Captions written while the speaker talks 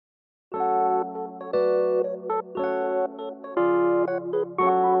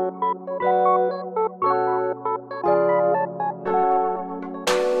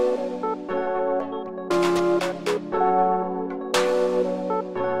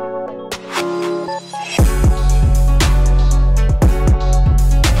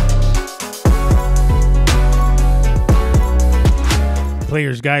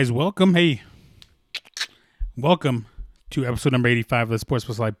Players, guys, welcome. Hey, welcome to episode number 85 of the Sports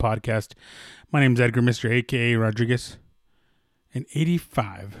Plus Live podcast. My name is Edgar, Mr. A.K.A. Rodriguez. And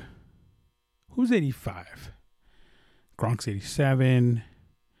 85. Who's 85? Gronk's 87.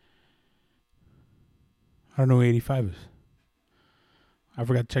 I don't know who 85 is. I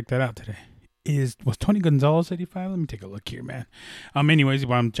forgot to check that out today. Was Tony Gonzalez 85? Let me take a look here, man. Anyways,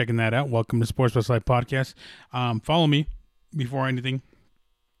 while I'm checking that out, welcome to Sports Plus Live podcast. Follow me before anything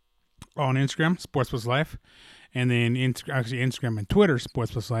on Instagram, Sports Plus Life, and then Instagram and Twitter,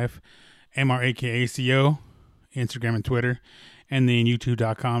 Sports Plus Life, MRAKACO, Instagram and Twitter, and then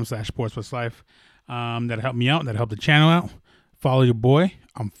youtube.com/Sports Plus Life. That'll help me out. That'll help the channel out. Follow your boy.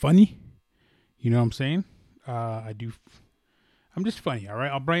 I'm funny. You know what I'm saying? I'm just funny, all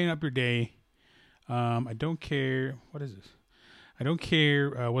right? I'll brighten up your day. I don't care. What is this? I don't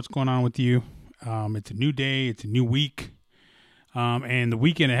care what's going on with you. It's a new day. It's a new week. And the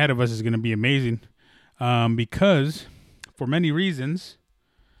weekend ahead of us is going to be amazing because for many reasons,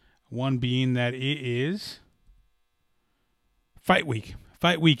 one being that it is fight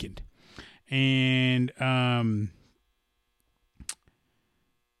weekend. And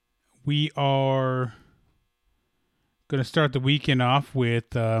we are going to start the weekend off with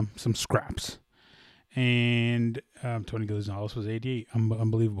some scraps. And Tony Gonzalez was 88.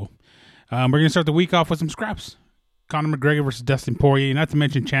 Unbelievable. We're going to start the week off with some scraps. Conor McGregor versus Dustin Poirier, not to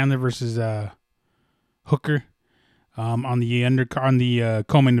mention Chandler versus Hooker on the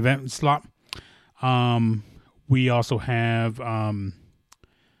co-main event slot. We also have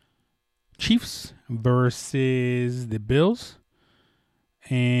Chiefs versus the Bills,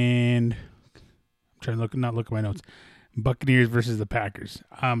 and I'm trying to not look at my notes. Buccaneers versus the Packers.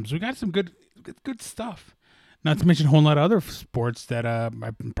 So we got some good stuff. Not to mention a whole lot of other sports that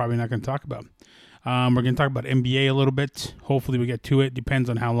I'm probably not going to talk about. We're going to talk about NBA a little bit. Hopefully we get to it. Depends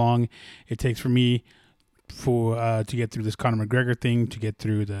on how long it takes for me to get through this Conor McGregor thing, to get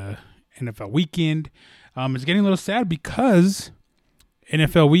through the NFL weekend. It's getting a little sad because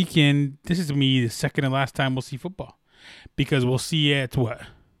NFL weekend, this is going to be the second and last time we'll see football. Because we'll see it,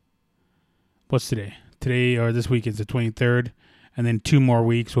 what's today? Today, or this week, is the 23rd. And then 2 more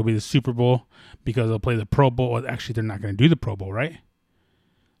weeks will be the Super Bowl because they'll play the Pro Bowl. Well, actually, they're not going to do the Pro Bowl, right?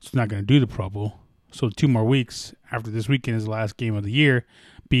 So they're not going to do the Pro Bowl. So 2 more weeks after this weekend is the last game of the year,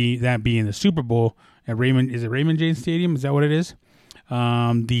 being the Super Bowl at Raymond James Stadium? Is that what it is?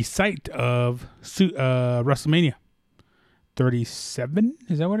 The site of WrestleMania 37.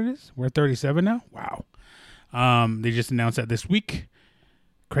 Is that what it is? We're at 37 now. Wow. They just announced that this week.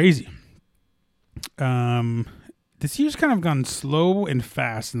 Crazy. This year's kind of gone slow and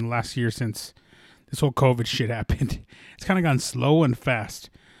fast in the last year since this whole COVID shit happened. It's kind of gone slow and fast.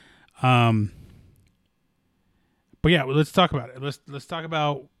 But yeah, let's talk about it. Let's talk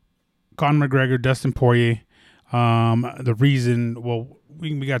about Conor McGregor, Dustin Poirier. The reason,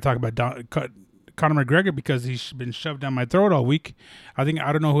 we got to talk about Conor McGregor because he's been shoved down my throat all week. I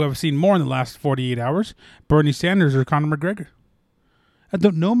don't know who I've seen more in the last 48 hours, Bernie Sanders or Conor McGregor. I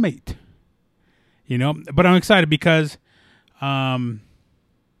don't know, mate. You know, but I'm excited because the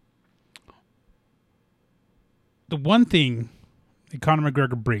one thing that Conor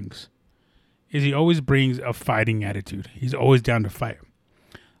McGregor brings is he always brings a fighting attitude. He's always down to fight.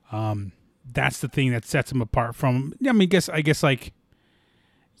 That's the thing that sets him apart from, I guess like,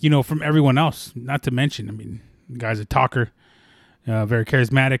 from everyone else. Not to mention, the guy's a talker, very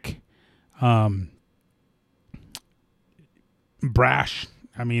charismatic, brash.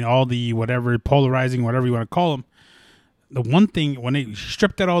 All the whatever, polarizing, whatever you want to call him. The one thing, when he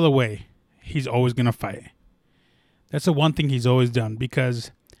stripped that all away, he's always going to fight. That's the one thing he's always done,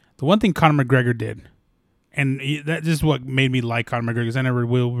 because the one thing Conor McGregor did, and that is what made me like Conor McGregor, because I never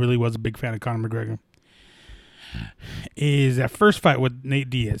really was a big fan of Conor McGregor, is that first fight with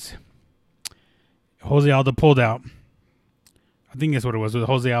Nate Diaz. Jose Aldo pulled out. I think that's what it was. With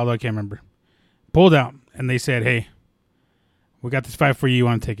Jose Aldo, I can't remember. Pulled out, and they said, hey, we got this fight for you. You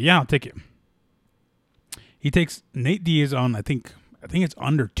want to take it? Yeah, I'll take it. He takes Nate Diaz on, I think it's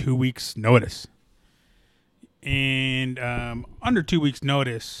under 2 weeks' notice. And under 2 weeks'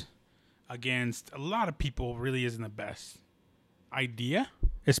 notice against a lot of people really isn't the best idea,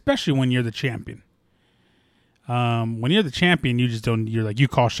 especially when you're the champion. When you're the champion, you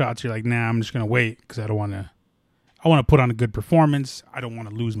call shots. You're like, nah, I'm just going to wait because I want to put on a good performance. I don't want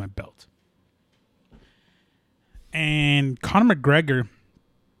to lose my belt. And Conor McGregor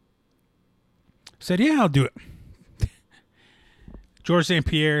said, yeah, I'll do it. George St.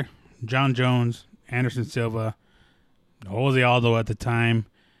 Pierre, John Jones, Anderson Silva, Jose Aldo at the time.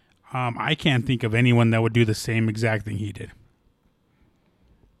 I can't think of anyone that would do the same exact thing he did.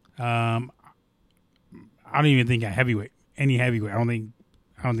 Um, I don't even think any heavyweight. I don't think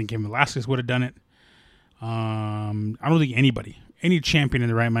Cain Velasquez would have done it. I don't think any champion in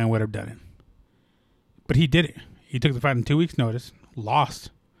the right mind would have done it. But he did it. He took the fight in 2 weeks' notice, lost.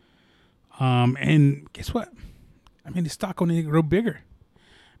 And guess what? I mean, his stock only grew bigger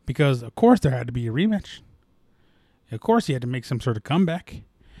because, of course, there had to be a rematch. Of course, he had to make some sort of comeback.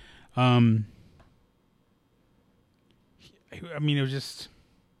 I mean, it was just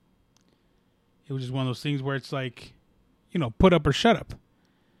one of those things where it's like, put up or shut up.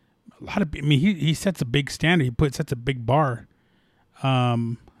 He sets a big standard. Sets a big bar,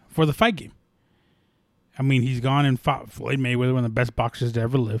 for the fight game. I mean, he's gone and fought Floyd Mayweather, one of the best boxers to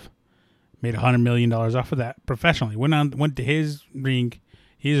ever live. Made $100 million off of that professionally. Went to his ring,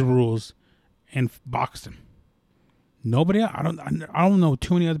 his rules, and boxed him. Nobody. I don't know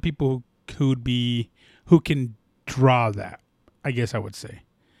too many other people who can draw that. I guess I would say,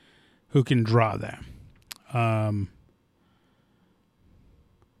 who can draw that. Yeah,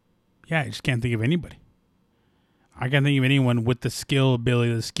 I just can't think of anybody. I can't think of anyone with the skill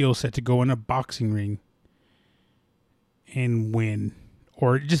set to go in a boxing ring and win,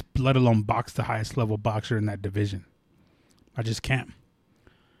 or just let alone box the highest level boxer in that division. I just can't.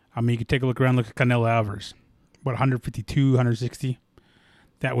 I mean, you could take a look around, look at Canelo Alvarez. What, 152, 160?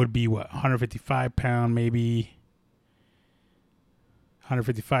 That would be what, 155 pound, maybe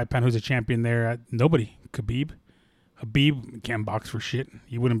 155 pound. Who's a champion there? Nobody. Khabib can't box for shit.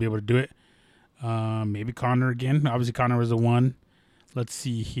 He wouldn't be able to do it. Maybe Conor again. Obviously, Conor was the one. Let's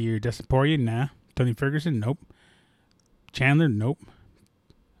see here. Dustin Poirier? Nah. Tony Ferguson? Nope. Chandler? Nope.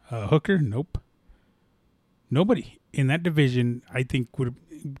 Hooker? Nope. Nobody in that division, I think,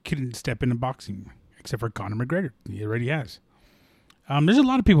 couldn't step into boxing except for Conor McGregor. He already has. There's a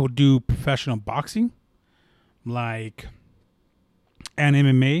lot of people who do professional boxing, like, and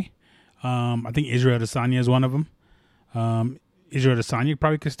MMA. I think Israel Adesanya is one of them. Israel Adesanya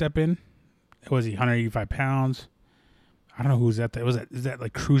probably could step in. Was he 185 pounds? I don't know who's that. Is that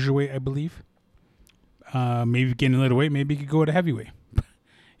like cruiserweight, I believe? Maybe getting a little weight. Maybe he could go to heavyweight.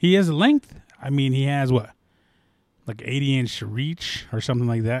 He has a length. I mean, he has what? Like 80-inch reach or something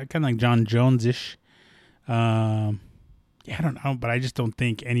like that. Kind of like John Jones-ish. Yeah, I don't know. But I just don't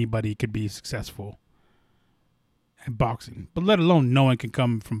think anybody could be successful at boxing. But let alone no one can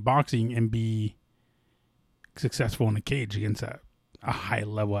come from boxing and be successful in the cage against a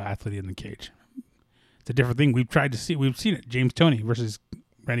high-level athlete in the cage. It's a different thing. We've seen it. James Toney versus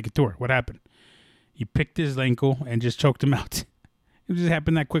Randy Couture. What happened? He picked his ankle and just choked him out. It just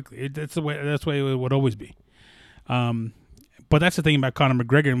happened that quickly. That's the way it would always be. But that's the thing about Conor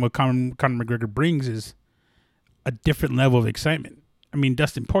McGregor, and what Conor McGregor brings is a different level of excitement. I mean,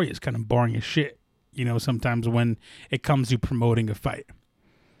 Dustin Poirier is kind of boring as shit, sometimes when it comes to promoting a fight.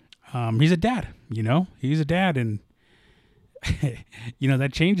 He's a dad, he's a dad, and that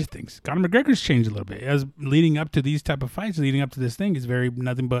changes things. Conor McGregor's changed a little bit as leading up to these type of fights, leading up to this thing is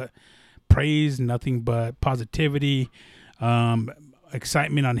nothing but praise, nothing but positivity,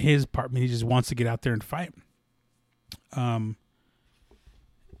 excitement on his part. I mean, he just wants to get out there and fight.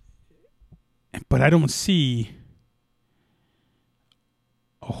 But I don't see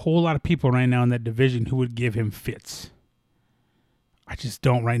a whole lot of people right now in that division who would give him fits. I just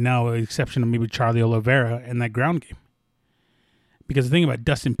don't right now, with the exception of maybe Charlie Oliveira in that ground game. Because the thing about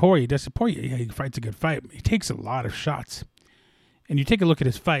Dustin Poirier, yeah, he fights a good fight. He takes a lot of shots. And you take a look at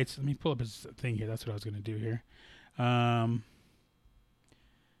his fights. Let me pull up his thing here. That's what I was going to do here.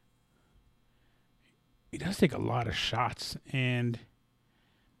 He does take a lot of shots. And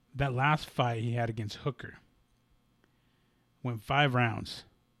that last fight he had against Hooker went 5 rounds.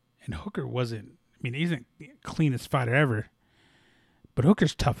 And Hooker wasn't, he's the cleanest fighter ever. But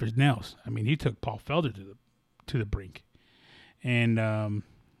Hooker's tough as nails. He took Paul Felder to the brink. And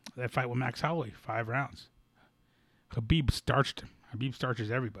that fight with Max Holloway, 5 rounds. Khabib starched him. Khabib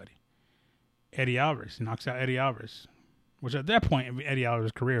starches everybody. Eddie Alvarez knocks out Eddie Alvarez, which at that point, Eddie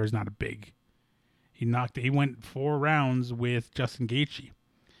Alvarez's career is not a big. He went 4 rounds with Justin Gaethje.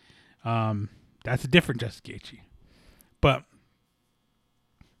 That's a different Justin Gaethje. But,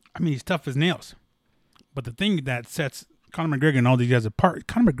 he's tough as nails. But the thing that sets Conor McGregor and all these guys apart,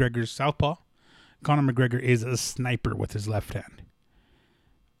 Conor McGregor's southpaw. Conor McGregor is a sniper with his left hand.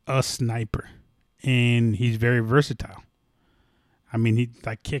 A sniper. And he's very versatile.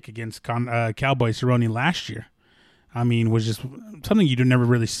 That kick against Cowboy Cerrone last year, was just something you do never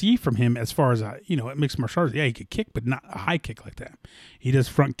really see from him as far as, mixed martial arts. Yeah, he could kick, but not a high kick like that. He does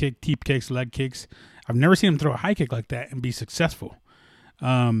front kick, teep kicks, leg kicks. I've never seen him throw a high kick like that and be successful.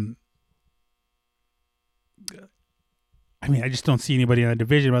 I mean, I just don't see anybody in the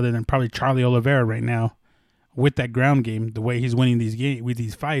division other than probably Charlie Oliveira right now with that ground game. The way he's winning these games with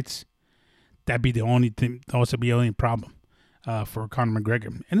these fights, that'd be the only thing. Also, be the only problem for Conor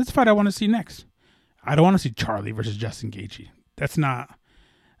McGregor. And that's the fight I want to see next. I don't want to see Charlie versus Justin Gaethje. That's not.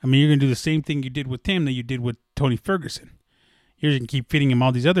 I mean, you're gonna do the same thing you did with him that you did with Tony Ferguson. You're just gonna keep feeding him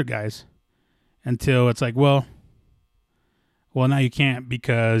all these other guys until it's like, well, now you can't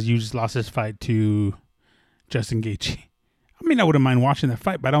because you just lost this fight to Justin Gaethje. I mean, I wouldn't mind watching that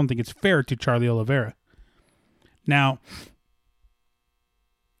fight, but I don't think it's fair to Charlie Oliveira. Now,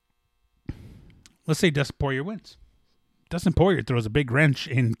 let's say Dustin Poirier wins. Dustin Poirier throws a big wrench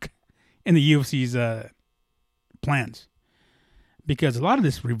in the UFC's plans because a lot of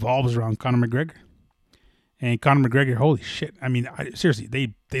this revolves around Conor McGregor. And Conor McGregor, holy shit. I mean, seriously,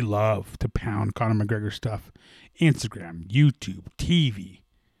 they love to pound Conor McGregor stuff. Instagram, YouTube, TV,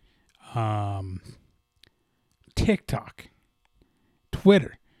 TikTok,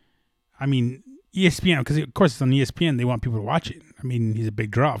 Twitter. I mean, ESPN, because of course it's on ESPN. They want people to watch it. I mean, he's a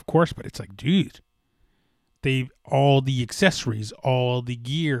big draw, of course, but it's like, dude, all the accessories, all the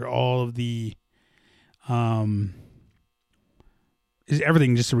gear, all of the, is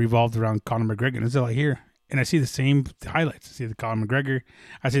everything just revolved around Conor McGregor. And it's all I hear. And I see the same highlights. I see the Conor McGregor.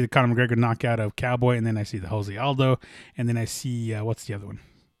 I see the Conor McGregor knockout of Cowboy, and then I see the Jose Aldo, and then I see what's the other one?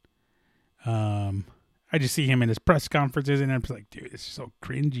 I just see him in his press conferences, and I'm just like, dude, it's so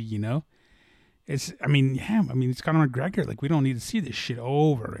cringy, you know. It's it's Conor McGregor. Like, we don't need to see this shit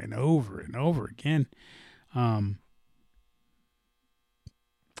over and over and over again. I mean,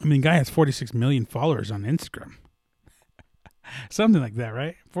 the guy has 46 million followers on Instagram, something like that,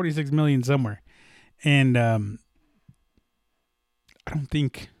 right? 46 million somewhere. And I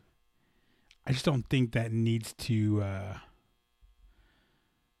just don't think that needs to,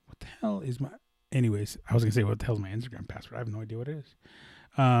 what the hell is my, anyways, I was going to say, what the hell is my Instagram password? I have no idea what it is.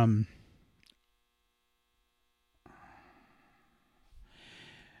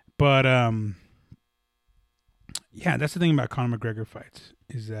 Yeah, that's the thing about Conor McGregor fights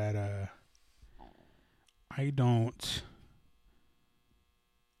is that, I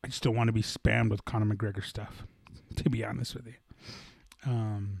just don't want to be spammed with Conor McGregor stuff, to be honest with you.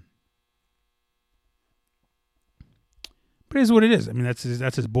 But it is what it is. I mean, that's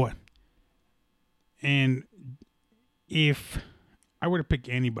his boy. And if I were to pick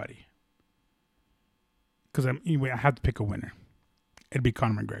anybody, because I have to pick a winner, it'd be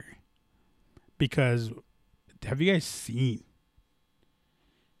Conor McGregor. Because have you guys seen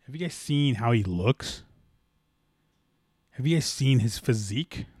how he looks? Have you guys seen his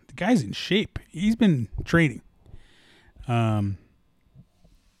physique? The guy's in shape. He's been training. Holy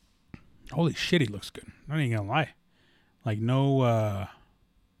shit, he looks good. I'm not even gonna lie. Like, no, I'm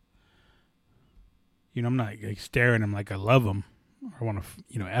not like staring at him like I love him or want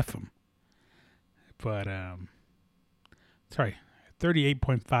to, F him. But, sorry,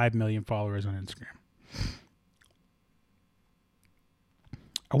 38.5 million followers on Instagram.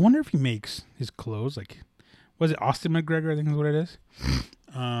 I wonder if he makes his clothes like, was it Austin McGregor? I think is what it is.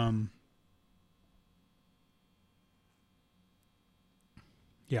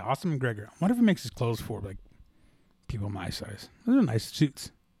 Yeah, Austin McGregor. I wonder if he makes his clothes for like people my size. Those are nice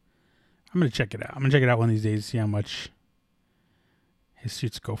suits. I'm gonna check it out. I'm gonna check it out one of these days to see how much his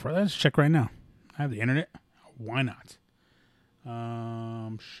suits go for. Let's check right now. I have the internet. Why not?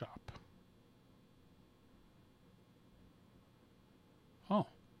 Shop. Oh.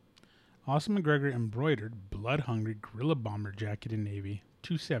 Austin McGregor embroidered Blood Hungry Gorilla Bomber jacket in navy,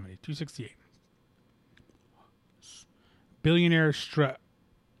 $270, $268. Billionaire strut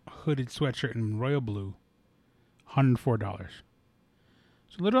hooded sweatshirt in royal blue, $104.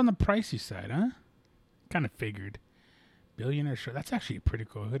 So a little on the pricey side, huh? Kind of figured. Billionaire shirt. That's actually a pretty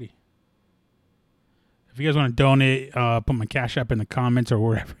cool hoodie. If you guys want to donate, put my Cash App in the comments or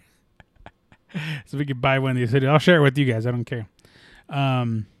wherever. So we could buy one of these hoodies. I'll share it with you guys. I don't care.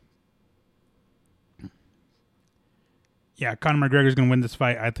 Yeah, Conor McGregor's going to win this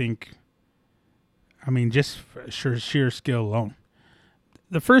fight, I think. I mean, just for sheer skill alone.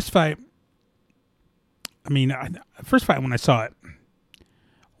 The first fight, when I saw it,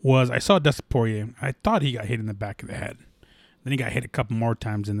 I saw Dustin Poirier. I thought he got hit in the back of the head. Then he got hit a couple more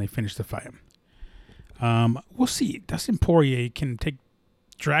times and they finished the fight. We'll see. Dustin Poirier can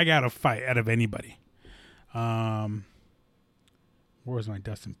drag out a fight out of anybody. Where was my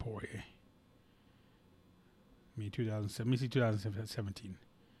Dustin Poirier? 2007. Let me see 2017.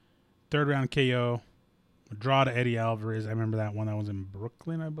 Third round KO. Draw to Eddie Alvarez. I remember that one. That was in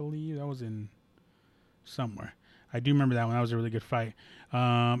Brooklyn, I believe. That was in somewhere. I do remember that one. That was a really good fight.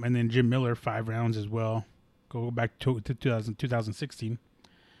 And then Jim Miller, 5 rounds as well. Go back to 2016.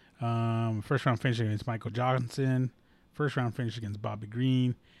 First round finish against Michael Johnson. First round finish against Bobby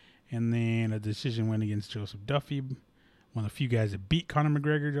Green. And then a decision win against Joseph Duffy. One of the few guys that beat Conor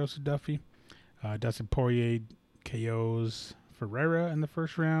McGregor, Joseph Duffy. Dustin Poirier KOs Ferreira in the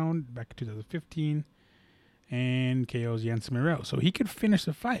first round back in 2015. And KOs Yancy Morel. So he could finish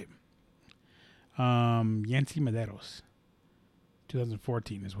the fight. Yancy Medeiros.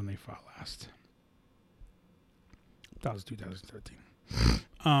 2014 is when they fought last. That was 2013.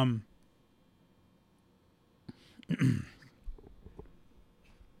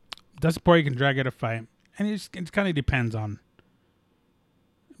 Dustin Poirier can drag out a fight. And it kind of depends on,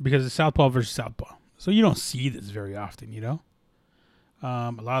 because it's Southpaw versus Southpaw. So you don't see this very often, you know?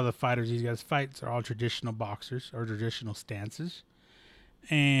 A lot of the fighters these guys fight are all traditional boxers or traditional stances.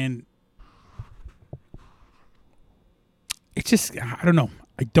 And it's just, I don't know.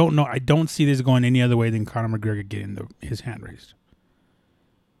 I don't see this going any other way than Conor McGregor getting his hand raised.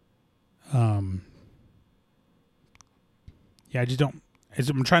 Yeah, I just don't. As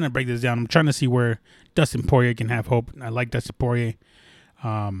I'm trying to break this down, I'm trying to see where Dustin Poirier can have hope. I like Dustin Poirier.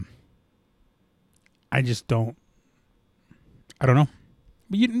 I just don't. I don't know.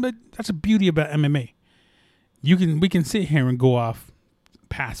 But that's the beauty about MMA. We can sit here and go off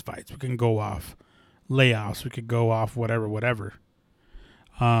past fights. We can go off layoffs. We could go off whatever.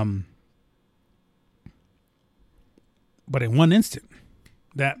 But in one instant,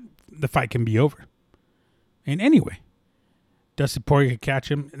 that the fight can be over. And anyway, Dustin Poirier could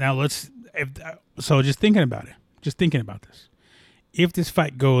catch him. Now just thinking about it. Just thinking about this. If this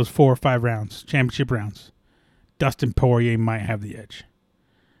fight goes 4 or 5 rounds, championship rounds, Dustin Poirier might have the edge.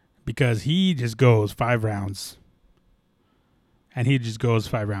 Because he just goes 5 rounds. And he just goes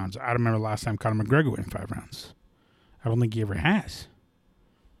 5 rounds. I don't remember the last time Conor McGregor went 5 rounds. I don't think he ever has.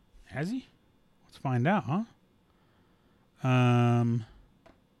 Has he? Let's find out, huh? Let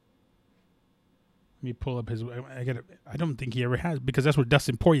me pull up his. I don't think he ever has, because that's where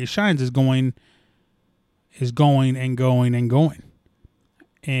Dustin Poirier shines, is going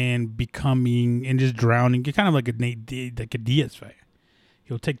and becoming and just drowning. Kind of like a Diaz fight.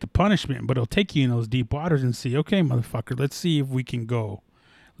 He'll take the punishment, but he'll take you in those deep waters and say, "Okay, motherfucker, let's see if we can go.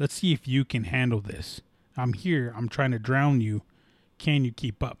 Let's see if you can handle this. I'm here. I'm trying to drown you. Can you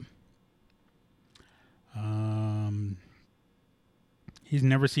keep up?" He's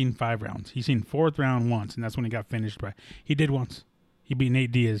never seen 5 rounds. He's seen 4th round once, and that's when he got finished by. He did once. He beat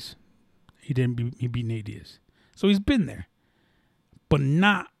Nate Diaz. He beat Nate Diaz. So he's been there, but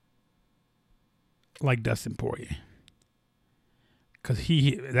not like Dustin Poirier. Because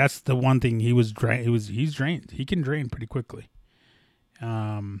that's the one thing he's drained. He can drain pretty quickly.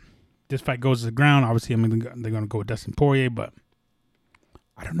 This fight goes to the ground. Obviously, they're going to go with Dustin Poirier, but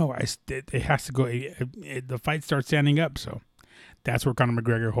I don't know. It has to go. The fight starts standing up, so that's where Conor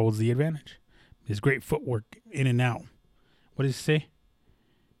McGregor holds the advantage. His great footwork in and out. What does it say?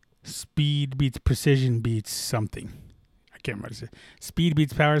 Speed beats precision beats something. I can't remember what it says. Speed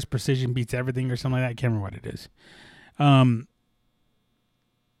beats powers, precision beats everything, or something like that. I can't remember what it is. I'm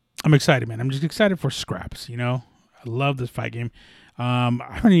excited, man. I'm just excited for scraps, you know? I love this fight game.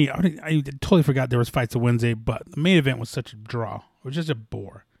 I totally forgot there was fights on Wednesday, but the main event was such a draw. It was just a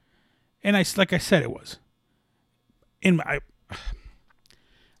bore. And like I said, it was. Let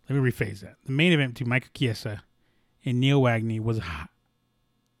me rephrase that. The main event between Michael Chiesa and Neil Magny was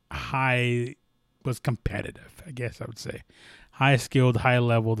was competitive, I guess I would say. High skilled, high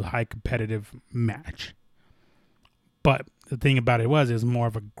leveled, high competitive match. But the thing about it was more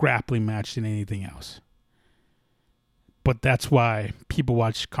of a grappling match than anything else. But that's why people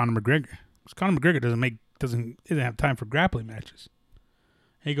watch Conor McGregor. Because Conor McGregor doesn't have time for grappling matches.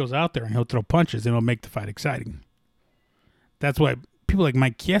 He goes out there and he'll throw punches and it'll make the fight exciting. That's why people like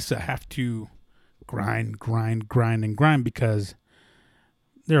Mike Chiesa have to grind, because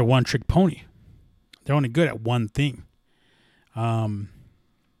they're a one-trick pony. They're only good at one thing.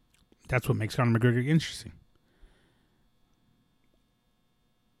 That's what makes Conor McGregor interesting.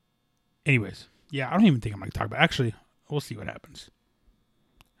 Anyways, yeah, I don't even think I'm going to talk about it. Actually, we'll see what happens.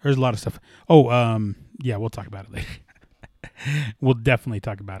 There's a lot of stuff. Yeah, we'll talk about it later. We'll definitely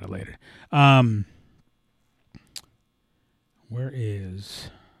talk about it later. Where is...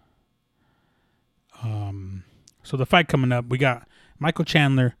 So the fight coming up, we got Michael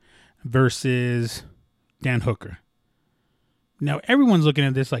Chandler versus Dan Hooker. Now, everyone's looking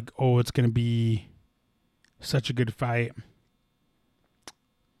at this like, oh, it's going to be such a good fight.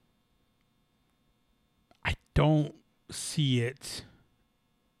 I don't see it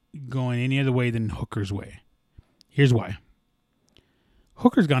going any other way than Hooker's way. Here's why.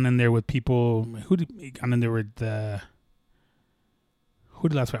 Hooker's gone in there with people. Who did he gone in there with? Who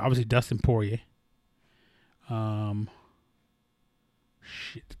did last fight? Obviously Dustin Poirier.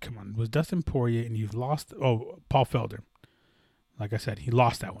 Shit, come on. It was Dustin Poirier, and you've lost. Oh, Paul Felder. Like I said, he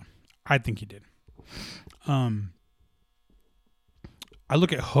lost that one. I think he did. I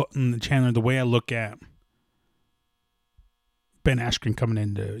look at Chandler the way I look at Ben Askren coming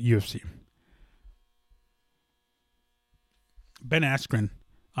into UFC. Ben Askren,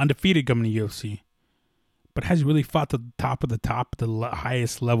 undefeated coming to UFC, but has he really fought the top of the top, the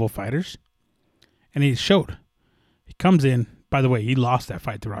highest level fighters? And he showed. He comes in. By the way, he lost that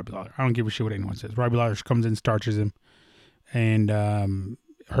fight to Robbie Lawler. I don't give a shit what anyone says. Robbie Lawler comes in, starches him, and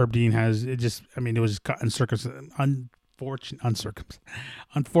Herb Dean has it. Just, I mean, it was just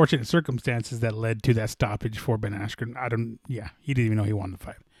unfortunate circumstances that led to that stoppage for Ben Askren. He didn't even know he won the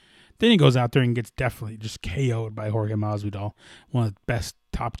fight. Then he goes out there and gets definitely just KO'd by Jorge Masvidal, one of the best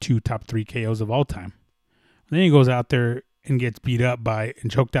top 2, top 3 KOs of all time. And then he goes out there and gets beat up by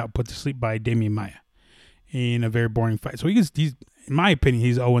and choked out, put to sleep by Damian Maia in a very boring fight. So he's in my opinion,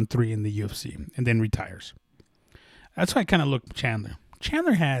 he's 0-3 in the UFC and then retires. That's why I kind of look at Chandler.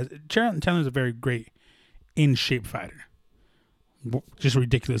 Chandler's a very great in shape fighter, just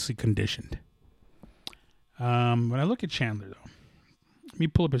ridiculously conditioned. When I look at Chandler though, let me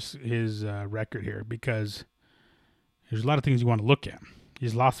pull up his record here because there's a lot of things you want to look at.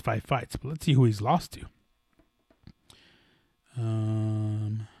 He's lost 5 fights, but let's see who he's lost to.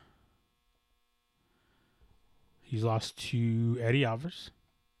 He's lost to Eddie Alvarez,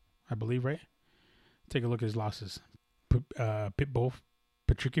 I believe, right? Take a look at his losses. Pitbull,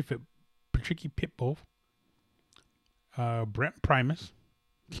 Patricky Pitbull, Brent Primus.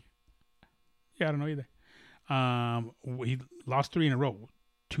 Yeah, I don't know either. He lost 3 in a row.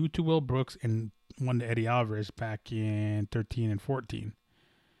 2 to Will Brooks and 1 to Eddie Alvarez back in 13 and 14.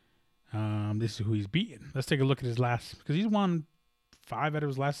 This is who he's beaten. Let's take a look at his last, because he's won 5 out of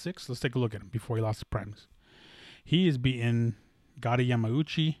his last 6. Let's take a look at him before he lost to Primus. He has beaten Gadi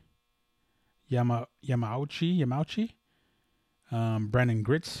Yamauchi, Brandon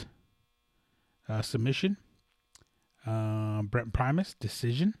Gritz, submission, Brent Primus,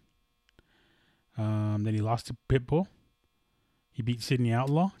 decision. Then he lost to Pitbull. He beat Sidney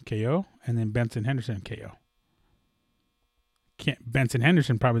Outlaw, KO, and then Benson Henderson, KO. Benson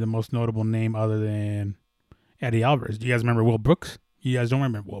Henderson, probably the most notable name other than Eddie Alvarez. Do you guys remember Will Brooks? You guys don't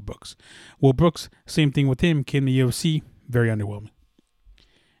remember Will Brooks. Will Brooks, same thing with him, came to UFC, very underwhelming.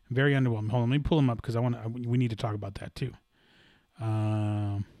 Very underwhelming. Hold on, let me pull him up because we need to talk about that too.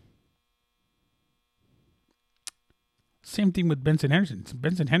 Same thing with Benson Henderson.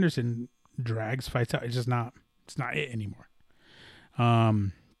 Benson Henderson drags, fights out. It's not it anymore.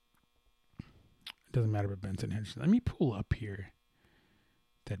 It doesn't matter about Benson Henderson. Let me pull up here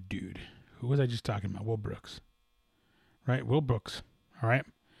that dude. Who was I just talking about? Will Brooks. Right? Will Brooks. All right.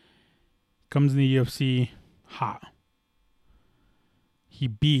 Comes in the UFC hot. He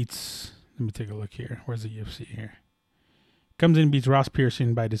beats, let me take a look here. Where's the UFC here? Comes in and beats Ross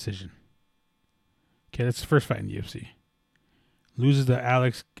Pearson by decision. Okay, that's his first fight in the UFC. Loses to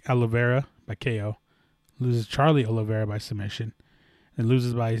Alex Oliveira by KO. Loses Charlie Oliveira by submission. And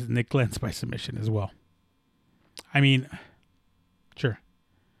loses by Nick Lentz by submission as well. I mean, sure.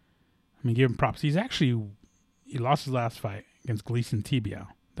 I mean, give him props. He lost his last fight against Gleison Tibia.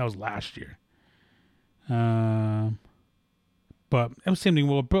 That was last year. But it was the same thing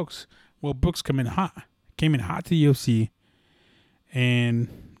with Will Brooks. Will Brooks came in hot to the UFC and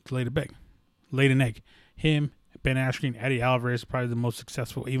laid an egg. Him, Ben Askren, Eddie Alvarez, probably the most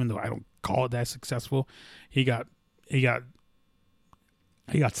successful, even though I don't call it that successful. He got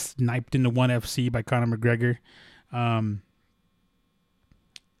sniped into ONE FC by Conor McGregor. I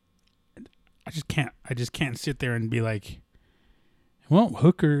just can't sit there and be like, well,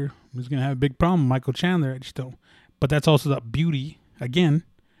 Hooker is going to have a big problem with Michael Chandler. I just don't. But that's also the beauty, again,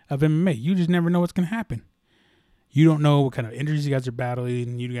 of MMA. You just never know what's going to happen. You don't know what kind of injuries you guys are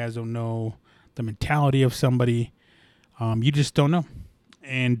battling. You guys don't know the mentality of somebody. You just don't know.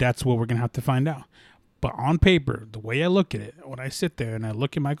 And that's what we're going to have to find out. But on paper, the way I look at it, when I sit there and I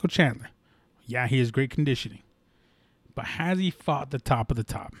look at Michael Chandler, yeah, he has great conditioning. But has he fought the top of the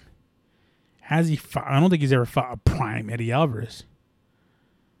top? Has he fought? I don't think he's ever fought a prime Eddie Alvarez.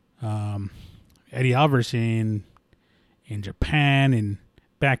 Eddie Alvarez in Japan and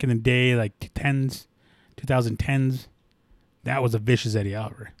back in the day, like 2010s, that was a vicious Eddie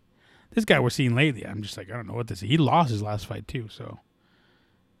Alvarez. This guy we're seeing lately, I'm just like, I don't know what this is. He lost his last fight too, so.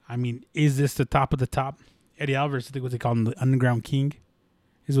 I mean, is this the top of the top? Eddie Alvarez, I think what they call him, the Underground King,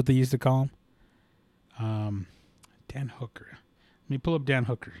 is what they used to call him. Dan Hooker. me pull up Dan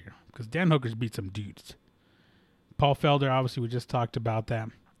Hooker here because Dan Hooker's beat some dudes. Paul Felder, obviously, we just talked about that.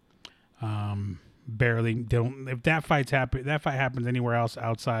 Barely. If that fight happens anywhere else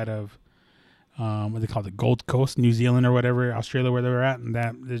outside of what they call the Gold Coast, New Zealand or whatever, Australia, where they were at, and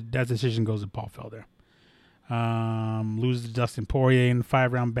that decision goes to Paul Felder. Loses to Dustin Poirier in a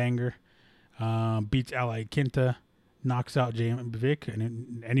 5-round banger. Beats Ali Quinta, knocks out James Vick,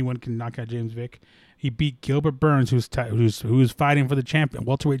 and anyone can knock out James Vick. He beat Gilbert Burns, who's fighting for the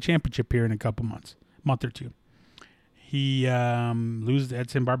welterweight championship here in a month or two. He loses to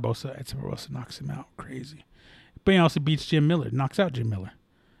Edson Barbosa. Edson Barbosa knocks him out. Crazy. But he also beats Jim Miller, knocks out Jim Miller.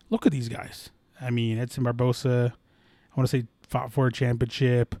 Look at these guys. I mean, Edson Barbosa, I want to say, fought for a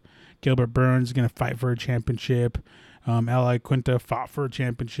championship. Gilbert Burns is going to fight for a championship. Ali Quinta fought for a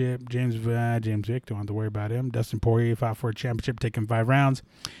championship. James Vick, don't have to worry about him. Dustin Poirier fought for a championship, taking 5 rounds.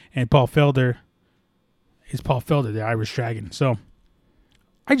 And Paul Felder is Paul Felder, the Irish Dragon. So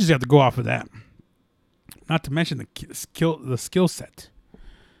I just have to go off of that. Not to mention the skill set.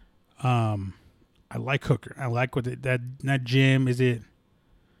 I like Hooker. I like what that gym is. It?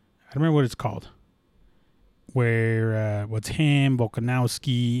 I don't remember what it's called. Where what's him,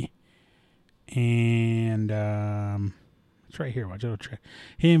 Volkanovski, and it's right here. Watch it.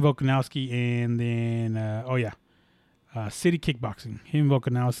 Him, Volkanovski, and then City Kickboxing. Him,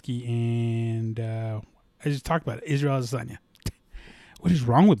 Volkanovski, and I just talked about it. Israel Adesanya. What is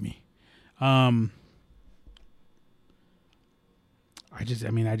wrong with me? I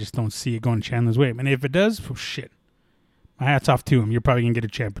just don't see it going Chandler's way. And if it does, shit. My hat's off to him. You're probably going to get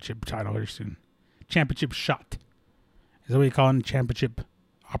a championship title here soon. Championship shot. Is that what you call it? Championship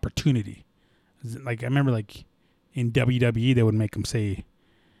opportunity. I remember in WWE, they would make him say,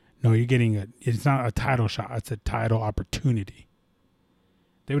 no, it's not a title shot. It's a title opportunity.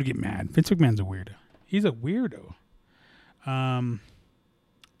 They would get mad. Vince McMahon's a weirdo. He's a weirdo. So I'm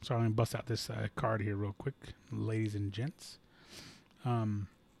going to bust out this card here real quick, ladies and gents. But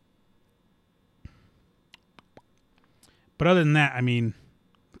other than that, the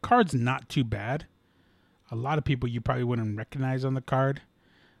card's not too bad. A lot of people you probably wouldn't recognize on the card.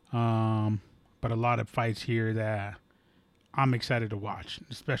 But a lot of fights here that I'm excited to watch,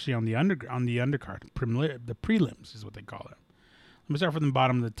 especially on the undercard. The prelims is what they call it. Let me start from the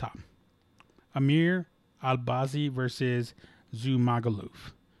bottom to the top. Amir Albazi versus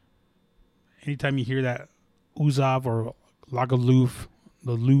Zhumagulov. Anytime you hear that Uzav or Lagaluf,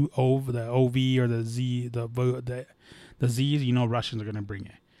 the OV or the Z, the Z's, Russians are going to bring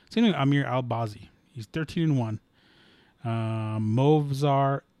it. Same thing with Amir Albazi. He's 13-1.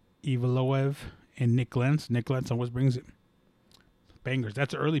 Movsar Ivaloev and Nick Lentz. Nick Lentz always brings it. Bangers.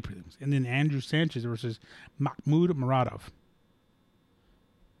 That's early prelims. And then Andrew Sanchez versus Mahmoud Muradov.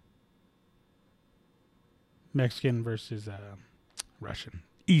 Mexican versus Russian.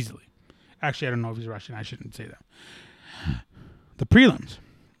 Easily. Actually, I don't know if he's Russian. I shouldn't say that. The prelims.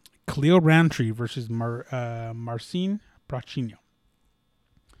 Khalil Roundtree versus Marcin Brachinho.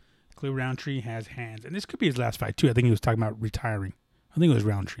 Khalil Roundtree has hands. And this could be his last fight, too. I think he was talking about retiring. I think it was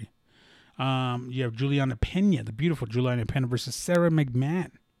Roundtree. You have Juliana Pena, the beautiful Juliana Pena versus Sarah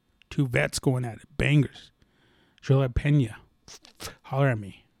McMahon. 2 vets going at it. Bangers. Juliana Pena. Holler at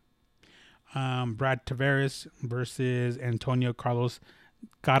me. Brad Tavares versus Antonio Carlos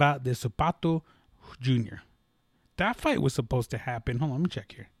Cara de Zapato Jr. That fight was supposed to happen. Hold on, let me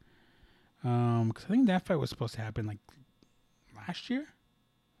check here. Because I think that fight was supposed to happen last year.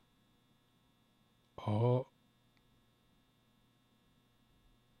 Oh.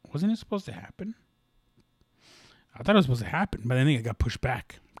 Wasn't it supposed to happen? I thought it was supposed to happen, but I think it got pushed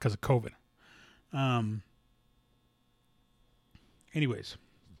back because of COVID. Anyways,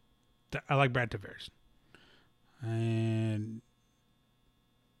 I like Brad Tavares. And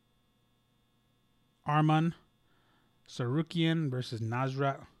Arman Sarukian versus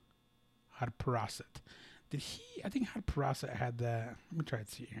Nasrat Hadparasat. I think Hadparasat had that. Let me try to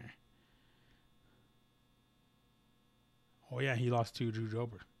see here. Oh, yeah, he lost to Drew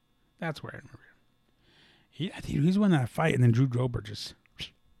Dober. That's where I remember him. I think he's won that fight, and then Drew Dober just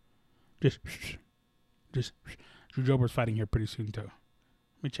Drew Dober's fighting here pretty soon, too.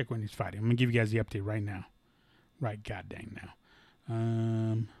 Let me check when he's fighting. I'm going to give you guys the update right now. Right, god dang now.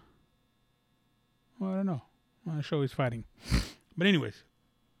 Well, I don't know. I want to show he's fighting. But anyways.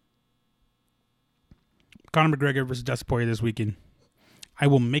 Conor McGregor versus Dustin Poirier this weekend. I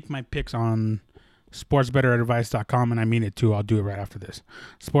will make my picks on sportsbetteradvice.com, and I mean it too. I'll do it right after this.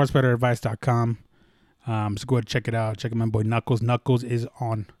 sportsbetteradvice.com. So go ahead and check it out. Check out my boy Knuckles. Knuckles is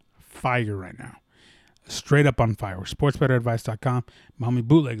on fire right now. Straight up on fire. sportsbetteradvice.com. My homie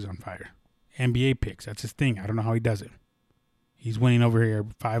Bootleg's on fire. NBA picks. That's his thing. I don't know how he does it. He's winning over here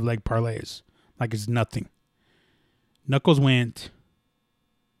 5-leg parlays like it's nothing. Knuckles went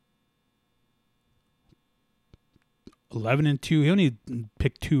 11-2. He only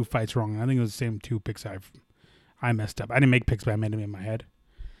picked 2 fights wrong. I think it was the same 2 picks I messed up. I didn't make picks, but I made them in my head.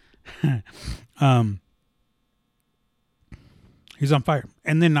 He's on fire.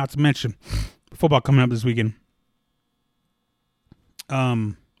 And then, not to mention, football coming up this weekend.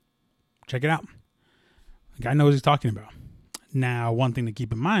 Check it out. The guy knows what he's talking about. Now, one thing to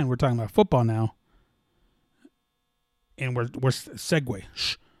keep in mind, we're talking about football now, and we're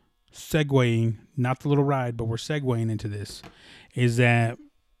segueing, not the little ride, but we're segueing into this, is that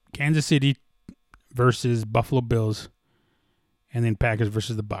Kansas City versus Buffalo Bills, and then Packers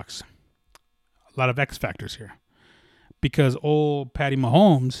versus the Bucs. A lot of X factors here. Because old Patty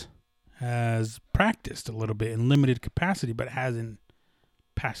Mahomes has practiced a little bit in limited capacity, but hasn't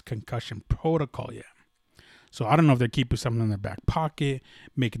passed concussion protocol yet. So I don't know if they're keeping something in their back pocket,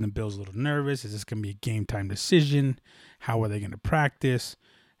 making the Bills a little nervous. Is this going to be a game time decision? How are they going to practice?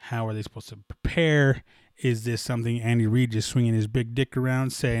 How are they supposed to prepare? Is this something Andy Reid just swinging his big dick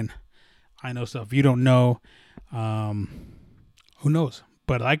around saying, I know stuff you don't know? Who knows?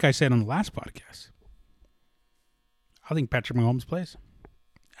 But like I said on the last podcast, I think Patrick Mahomes plays.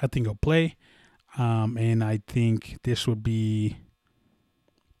 I think he'll play. And I think this would be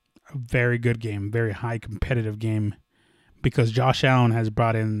a very good game, very high competitive game, because Josh Allen has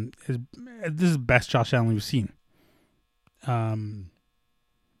brought in this is the best Josh Allen we've seen.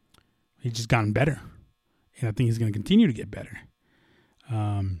 He's just gotten better, and I think he's going to continue to get better.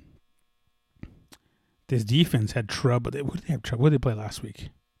 This defense had trouble. What did they have trouble? What did they play last week?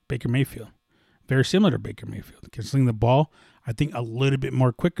 Baker Mayfield. Very similar to Baker Mayfield. Can sling the ball, I think, a little bit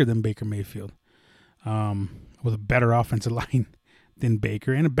more quicker than Baker Mayfield, with a better offensive line than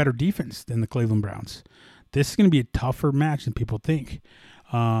Baker and a better defense than the Cleveland Browns. This is going to be a tougher match than people think.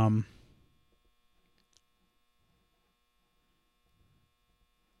 Let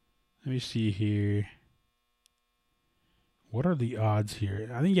me see here. What are the odds here?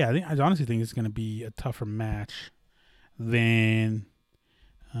 I honestly think it's going to be a tougher match than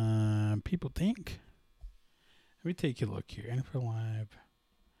people think. Let me take a look here. NFL Live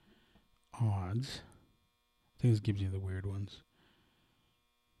odds. I think this gives you the weird ones.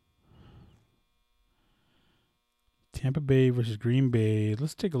 Tampa Bay versus Green Bay.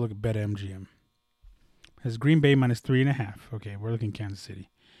 Let's take a look at BetMGM. Has Green Bay minus 3.5. Okay, we're looking Kansas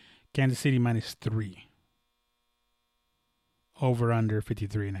City. Kansas City minus 3. Over under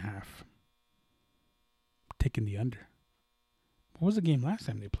 53.5. Taking the under. What was the game last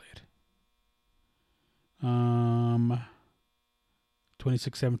time they played? 26-17.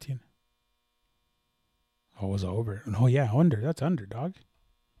 Oh, it was over. Oh yeah, under. That's under, dog.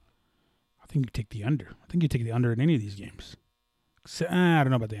 I think you take the under. I think you take the under in any of these games. I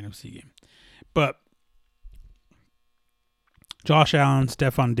don't know about the NFC game. But Josh Allen,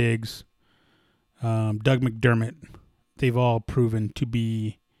 Stephon Diggs, Doug McDermott, they've all proven to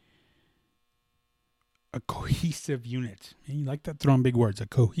be a cohesive unit. And you like that? Throwing big words. A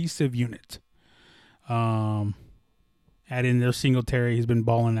cohesive unit. Add in their Singletary. He's been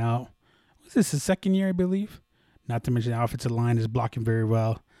balling out. Was this his second year, I believe? Not to mention the offensive line is blocking very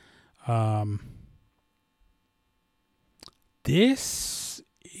well. This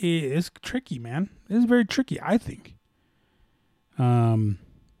is tricky, man. This is very tricky, I think. I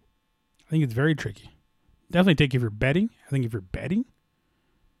think it's very tricky. Definitely take if you're betting. I think if you're betting,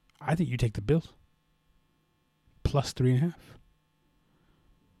 I think you take the Bills. Plus 3.5.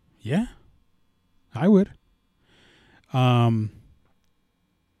 Yeah, I would. I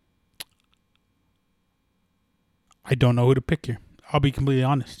don't know who to pick here. I'll be completely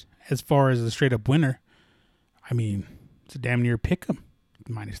honest. As far as a straight up winner, I mean, it's a damn near pick 'em.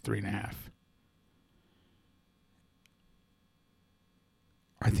 Minus 3.5.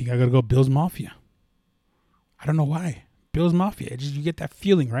 I think I got to go Bills Mafia. I don't know why. Bills Mafia. You get that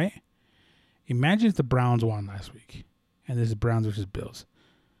feeling, right? Imagine if the Browns won last week. And this is Browns versus Bills.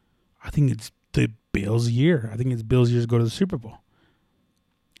 I think it's the Bills' year. I think it's Bills' year to go to the Super Bowl.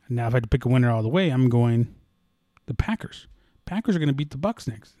 Now, if I had to pick a winner all the way, I'm going the Packers. Packers are going to beat the Bucs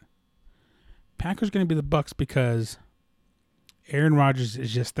next. Packers are going to be the Bucs because Aaron Rodgers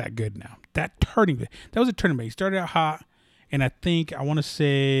is just that good now. That was a turning point. He started out hot, and I want to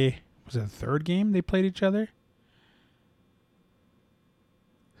say, was it the third game they played each other?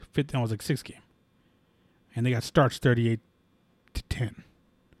 Fifth, that was like sixth game. And they got starched 38-10.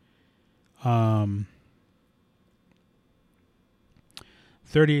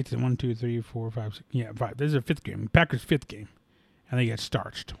 38 to 1, 2, 3, 4, 5, 6. Yeah, 5. This is a fifth game. Packers' fifth game. And they got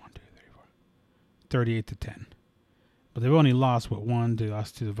starched. 1, 2, 3, 4. 38-10. But they've only lost, one? They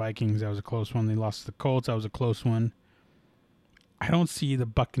lost to the Vikings. That was a close one. They lost to the Colts. That was a close one. I don't see the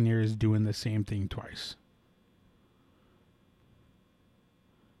Buccaneers doing the same thing twice.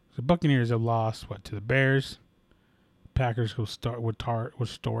 The Buccaneers have lost, to the Bears. Packers go start with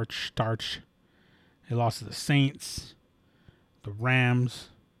starch. They lost to the Saints. The Rams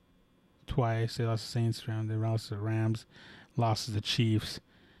twice. They lost to the Saints. They lost to the Rams. Lost to the Chiefs.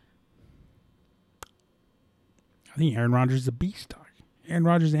 I think Aaron Rodgers is a beast, dog. Aaron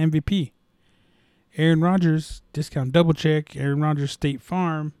Rodgers is the MVP. Aaron Rodgers, discount double check. Aaron Rodgers, State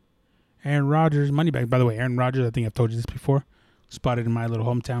Farm. Aaron Rodgers, money back. By the way, Aaron Rodgers, I think I've told you this before. Spotted in my little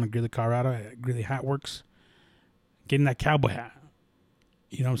hometown of Greeley, Colorado at Greeley Hat Works. Getting that cowboy hat.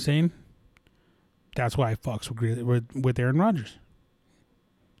 You know what I'm saying? That's why I fucks with Aaron Rodgers.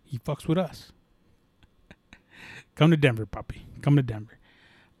 He fucks with us. Come to Denver, puppy. Come to Denver.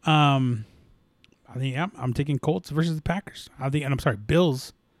 I think I'm taking Colts versus the Packers.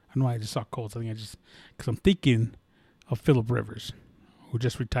 Bills. I don't know why I just saw Colts. Because I'm thinking of Phillip Rivers, who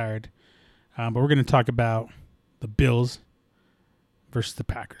just retired. But we're going to talk about the Bills versus the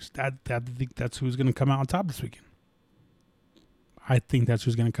Packers. I think that's who's going to come out on top this weekend. I think that's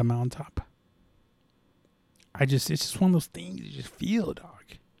who's going to come out on top. It's just one of those things you just feel, dog.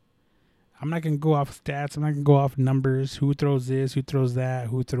 I'm not going to go off stats. I'm not going to go off numbers. Who throws this? Who throws that?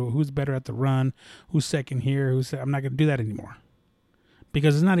 Who's better at the run? Who's second here? I'm not going to do that anymore.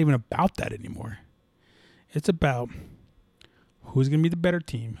 Because it's not even about that anymore. It's about who's going to be the better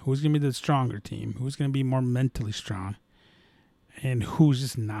team, who's going to be the stronger team, who's going to be more mentally strong, and who's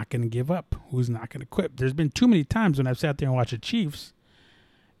just not going to give up, who's not going to quit. There's been too many times when I've sat there and watched the Chiefs,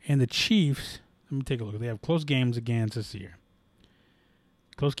 and the Chiefs, let me take a look. They have close games against this year.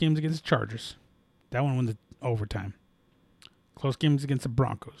 Close games against the Chargers. That one went to overtime. Close games against the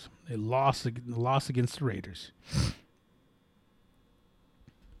Broncos. They lost against the Raiders.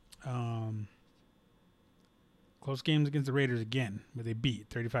 Close games against the Raiders again, where they beat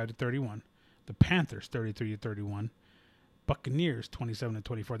 35-31. The Panthers 33-31. Buccaneers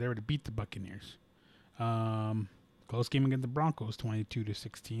 27-24. They already beat the Buccaneers. Close game against the Broncos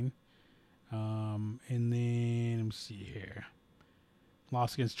 22-16. And then let me see here.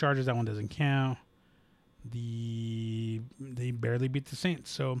 Loss against Chargers. That one doesn't count. They barely beat the Saints.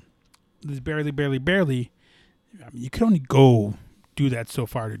 So this barely. You could only go do that so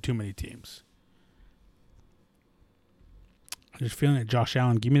far to too many teams. I'm just feeling it. Josh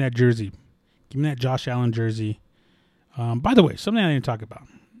Allen, give me that jersey. Give me that Josh Allen jersey. By the way, something I didn't talk about.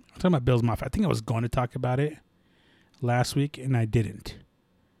 I'm talking about Bills Mafia. I think I was going to talk about it last week, and I didn't.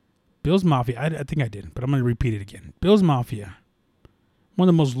 Bills Mafia, I think I did, but I'm going to repeat it again. Bills Mafia, one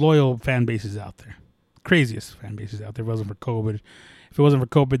of the most loyal fan bases out there. Craziest fan bases out there. If it wasn't for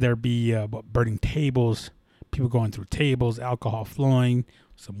COVID, there'd be burning tables, people going through tables, alcohol flowing,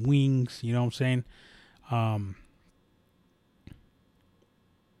 some wings, you know what I'm saying?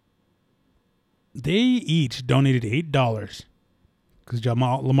 They each donated $8 because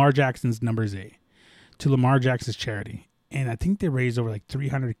Lamar Jackson's number is 8 to Lamar Jackson's charity. And I think they raised over like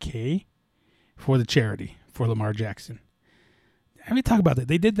 $300K for the charity for Lamar Jackson. Let me talk about that.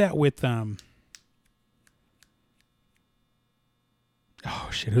 They did that with who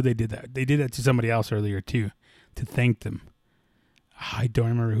they did that? They did that to somebody else earlier too, to thank them. I don't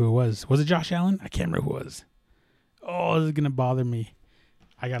remember who it was. Was it Josh Allen? I can't remember who it was. Oh, this is gonna bother me.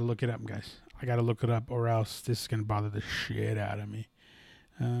 I gotta look it up, guys. I gotta look it up, or else this is gonna bother the shit out of me.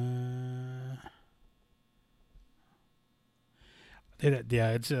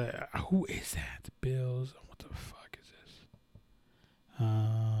 It's who is that? Bills. What the fuck is this?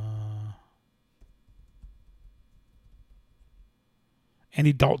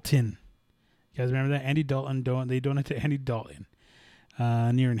 Andy Dalton. You guys remember that? Andy Dalton. They donated to Andy Dalton.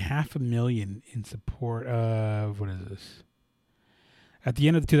 Nearing $500,000 in support of, what is this? At the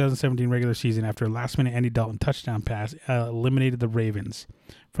end of the 2017 regular season, after a last-minute Andy Dalton touchdown pass, eliminated the Ravens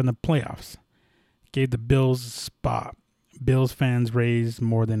from the playoffs. Gave the Bills a spot. Bills fans raised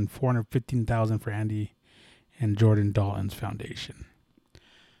more than $415,000 for Andy and Jordan Dalton's foundation.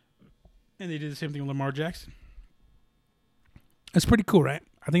 And they did the same thing with Lamar Jackson. That's pretty cool, right?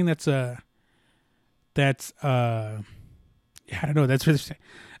 I think that's I don't know. I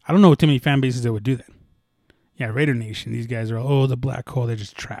don't know too many fan bases that would do that. Yeah, Raider Nation. These guys are the black hole. They're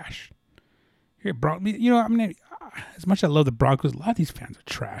just trash. Here, as much as I love the Broncos, a lot of these fans are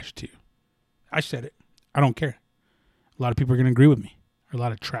trash too. I said it. I don't care. A lot of people are going to agree with me. There are a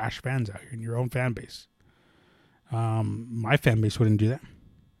lot of trash fans out here in your own fan base. My fan base wouldn't do that.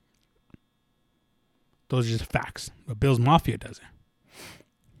 Those are just facts. But Bills Mafia does it.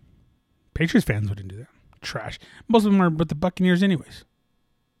 Patriots fans wouldn't do that. trash. Most of them are with the Buccaneers anyways.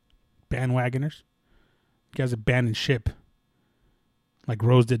 Bandwagoners. You guys abandon ship. Like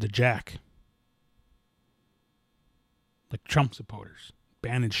Rose did to Jack. Like Trump supporters.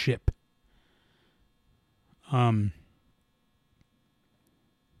 Abandon ship. But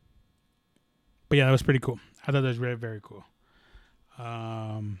yeah, that was pretty cool. I thought that was very, very cool.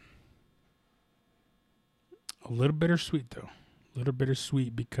 A little bittersweet, though. A little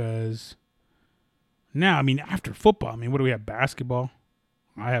bittersweet because now, I mean, after football, I mean, what do we have? Basketball.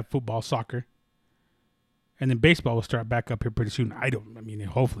 I have football, soccer. And then baseball will start back up here pretty soon.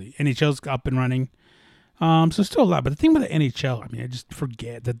 Hopefully. NHL's up and running. So still a lot. But the thing with the NHL, I mean, I just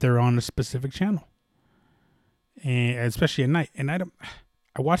forget that they're on a specific channel. And especially at night. And I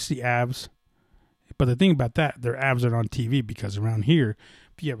watch the Avs. But the thing about that, their Avs are on TV because around here,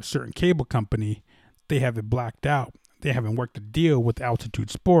 if you have a certain cable company, they have it blacked out. They haven't worked a deal with Altitude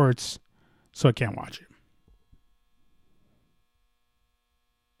Sports, so I can't watch it.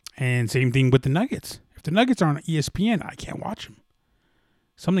 And same thing with the Nuggets. If the Nuggets are on ESPN, I can't watch them.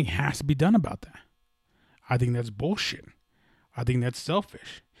 Something has to be done about that. I think that's bullshit. I think that's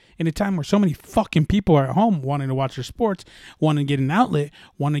selfish. In a time where so many fucking people are at home wanting to watch their sports, wanting to get an outlet,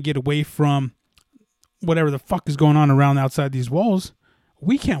 wanting to get away from whatever the fuck is going on around outside these walls,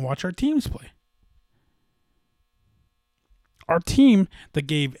 we can't watch our teams play. Our team that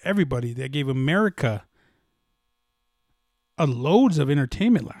gave America loads of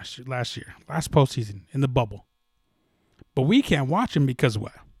entertainment last postseason in the bubble. But we can't watch them because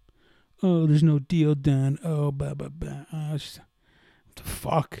what? Oh, there's no deal done. Oh, blah, blah, blah. What the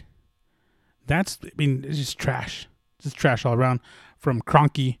fuck? It's just trash. It's just trash all around. From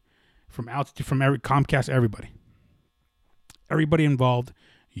Kroenke, from Altitude, from Comcast, everybody. Everybody involved.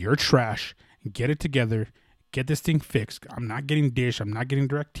 You're trash. Get it together. Get this thing fixed. I'm not getting Dish. I'm not getting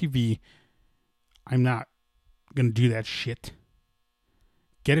DirecTV. I'm not going to do that shit.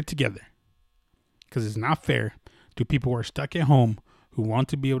 Get it together. Because it's not fair to people who are stuck at home who want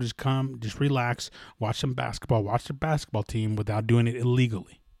to be able to just come, just relax, watch some basketball, watch their basketball team without doing it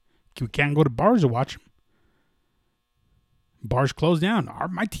illegally. We can't go to bars to watch them. Bars close down.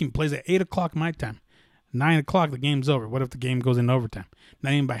 My team plays at 8 o'clock my time. 9 o'clock, the game's over. What if the game goes in overtime?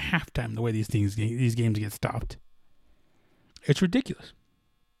 Not even by halftime, the way these games get stopped. It's ridiculous.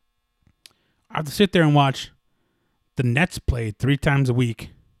 I have to sit there and watch the Nets play 3 times a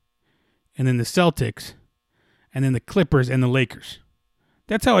week, and then the Celtics, and then the Clippers and the Lakers.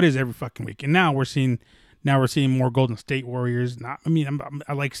 That's how it is every fucking week. And now we're seeing more Golden State Warriors.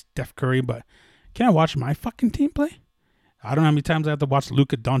 I like Steph Curry, but can I watch my fucking team play? I don't know how many times I have to watch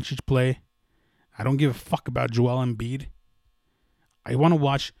Luka Doncic play. I don't give a fuck about Joel Embiid. I want to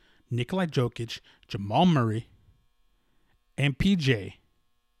watch Nikola Jokic, Jamal Murray, and PJ.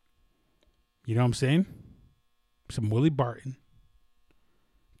 You know what I'm saying? Some Willie Barton.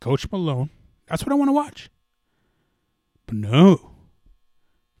 Coach Malone. That's what I want to watch. But no.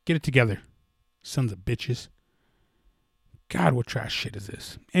 Get it together. Sons of bitches. God, what trash shit is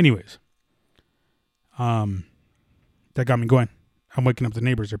this? Anyways. That got me going. I'm waking up the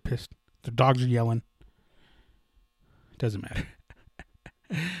neighbors. They're pissed. The dogs are yelling. Doesn't matter.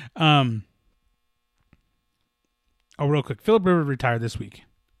 Real quick. Philip Rivers retired this week.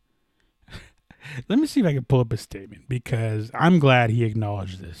 Let me see if I can pull up his statement because I'm glad he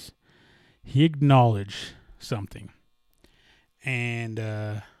acknowledged this. He acknowledged something. And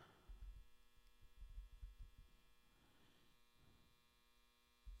let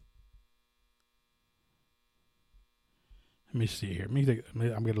me see here. I'm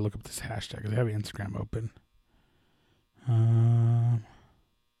going to look up this hashtag because I have Instagram open.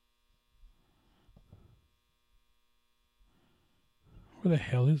 Where the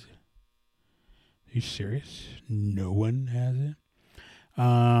hell is it? Are you serious? No one has it?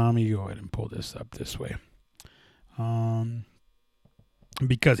 Let me go ahead and pull this up this way.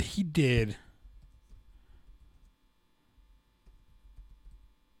 Because he did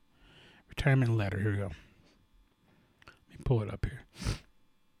retirement letter. Here we go. Let me pull it up here.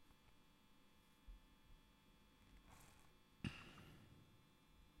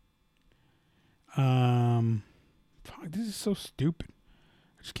 Fuck, this is so stupid.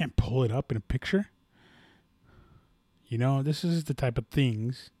 I just can't pull it up in a picture. You know, this is the type of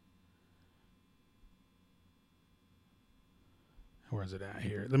things. Where is it at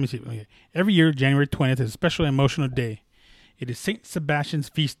here? Let me see. Okay. Every year, January 20th is a special emotional day. It is St. Sebastian's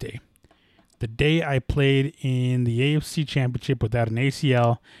feast day. The day I played in the AFC Championship without an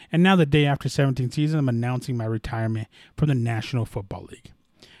ACL, and now the day after 17th season, I'm announcing my retirement from the National Football League.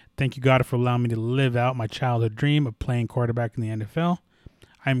 Thank you, God, for allowing me to live out my childhood dream of playing quarterback in the NFL.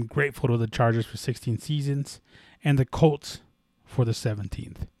 I'm grateful to the Chargers for 16 seasons and the Colts for the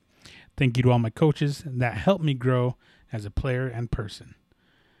 17th. Thank you to all my coaches that helped me grow as a player and person.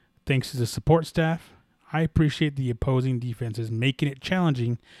 Thanks to the support staff, I appreciate the opposing defenses making it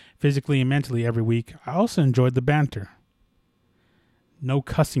challenging physically and mentally every week. I also enjoyed the banter. No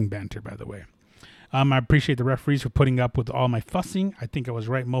cussing banter, by the way. I appreciate the referees for putting up with all my fussing. I think I was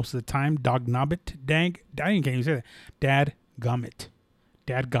right most of the time. Dog knobbit. I can't even say that. Dad gummit.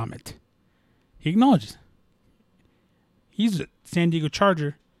 He acknowledges. He's a San Diego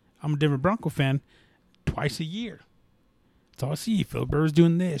Charger. I'm a Denver Bronco fan twice a year. That's all I see. Philip Rivers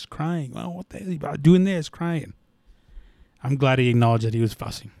doing this, crying. Oh, what the hell is he about? Doing this, crying. I'm glad he acknowledged that he was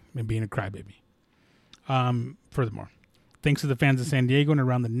fussing and being a crybaby. Furthermore, thanks to the fans of San Diego and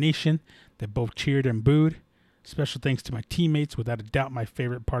around the nation that both cheered and booed. Special thanks to my teammates. Without a doubt, my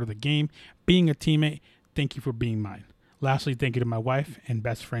favorite part of the game. Being a teammate, thank you for being mine. Lastly, thank you to my wife and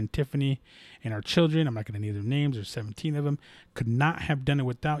best friend Tiffany and our children. I'm not going to name their names. There's 17 of them. Could not have done it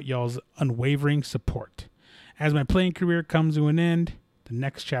without y'all's unwavering support. As my playing career comes to an end, the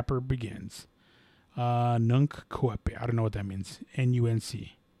next chapter begins. Nunc Coepi. I don't know what that means.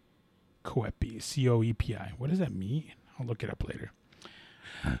 N-U-N-C. Coepi. C-O-E-P-I. What does that mean? I'll look it up later.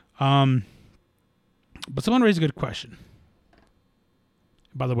 But someone raised a good question.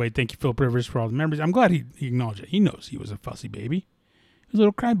 By the way, thank you, Philip Rivers, for all the memories. I'm glad he acknowledged it. He knows he was a fussy baby. He was a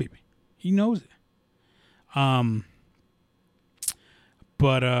little crybaby. He knows it.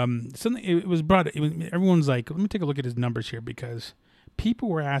 But something it was brought. Everyone's like, let me take a look at his numbers here, because people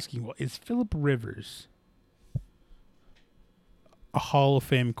were asking, well, is Philip Rivers a Hall of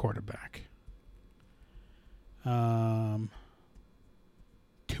Fame quarterback? To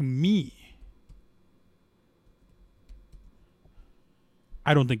me,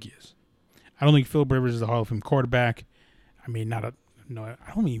 I don't think he is. I don't think Philip Rivers is a Hall of Fame quarterback. I mean, I don't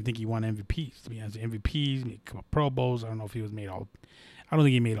even think he won MVPs. To be honest, MVPs, a couple Pro Bowls. I don't know if he was made all. I don't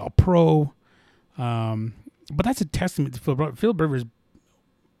think he made all pro. But that's a testament to Philip Rivers.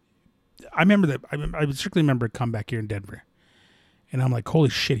 I remember that. I strictly remember a comeback here in Denver, and I'm like, holy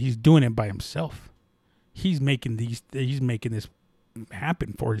shit, he's doing it by himself. He's making this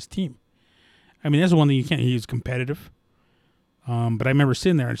happen for his team. I mean, that's the one thing you can't. He's competitive. But I remember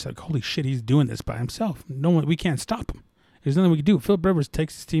sitting there and it's like, holy shit, he's doing this by himself. We can't stop him. There's nothing we can do. Philip Rivers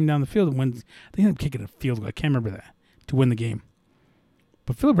takes his team down the field and wins. I think I'm kicking a field goal. I can't remember that, to win the game.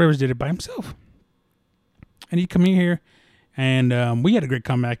 But Philip Rivers did it by himself. And he come in here, and we had a great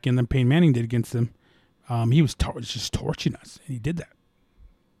comeback, and then Peyton Manning did against them. He was just torching us, and he did that.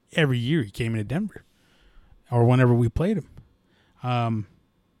 Every year he came into Denver, or whenever we played him.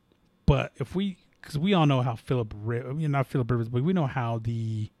 But because we all know how not Philip Rivers, but we know how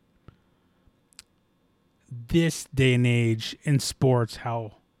this day and age in sports,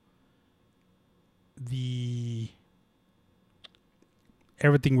 how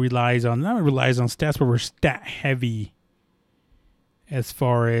everything relies on stats, but we're stat heavy as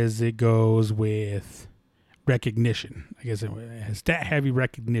far as it goes with recognition. I guess it has stat heavy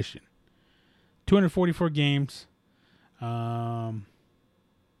recognition. 244 games.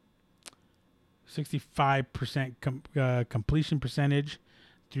 65% completion percentage,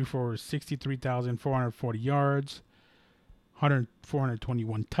 threw for 63,440 yards,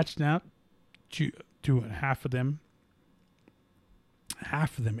 421 touchdowns, half of them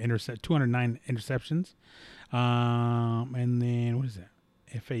 209 interceptions, and then what is that?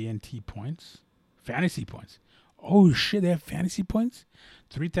 FANT points, fantasy points. Oh shit, they have fantasy points.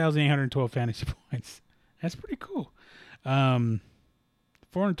 3,812 fantasy points. That's pretty cool.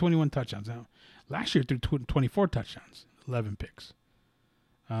 421 touchdowns. Now, last year threw 24 touchdowns, 11 picks.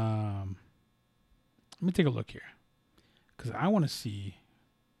 Let me take a look here, because I want to see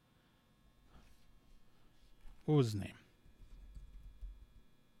what was his name.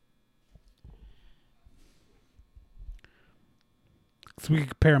 So we could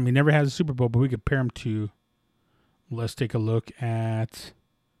compare him. He never has a Super Bowl, but we could compare him to. Let's take a look at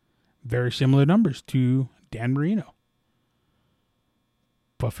very similar numbers to Dan Marino.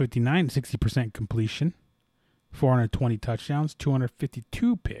 But 59, 60% completion, 420 touchdowns,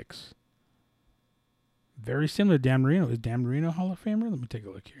 252 picks. Very similar to Dan Marino. Is Dan Marino a Hall of Famer? Let me take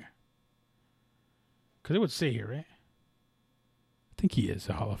a look here. Because it would say here, right? I think he is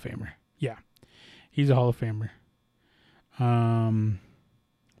a Hall of Famer. Yeah, he's a Hall of Famer.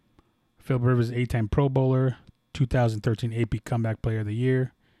 Philip Rivers, 8-time Pro Bowler, 2013 AP Comeback Player of the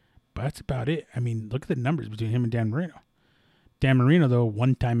Year. But that's about it. I mean, look at the numbers between him and Dan Marino. Dan Marino, though,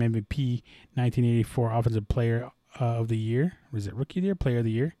 one-time MVP, 1984 Offensive Player of the Year. Was it Rookie of the Year? Player of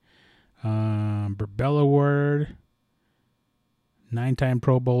the Year. Bell Award. 9-time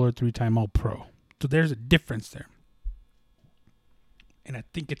Pro Bowler, 3-time All-Pro. So there's a difference there. And I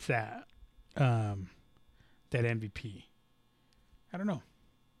think it's that MVP. I don't know.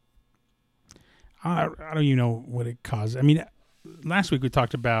 I don't even know what it caused. I mean, last week we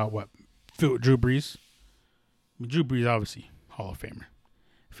talked about Drew Brees. I mean, Drew Brees, obviously, Hall of Famer.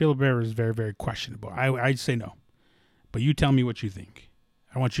 Philip Rivers is very, very questionable. I'd say no. But you tell me what you think.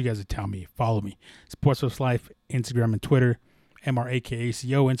 I want you guys to tell me. Follow me. Sports Plus Life, Instagram and Twitter.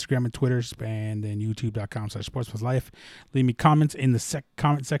 MRAKACO, Instagram and Twitter. And then youtube.com/Sports Plus Life. Leave me comments in the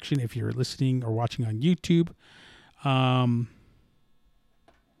comment section if you're listening or watching on YouTube. I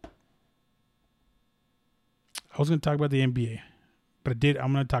was going to talk about the NBA. But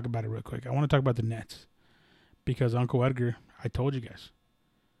I'm going to talk about it real quick. I want to talk about the Nets. Because Uncle Edgar, I told you guys.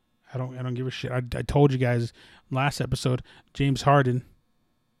 I don't give a shit. I told you guys last episode, James Harden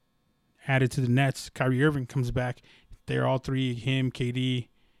added to the Nets. Kyrie Irving comes back. They're all three, him, KD,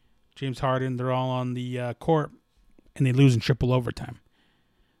 James Harden, they're all on the court, and they lose in triple overtime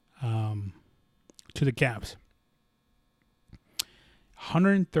to the Cavs.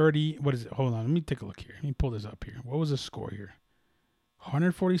 130, what is it? Hold on, let me take a look here. Let me pull this up here. What was the score here?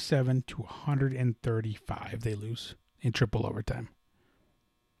 147 to 135 they lose in triple overtime.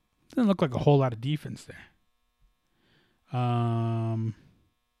 Doesn't look like a whole lot of defense there.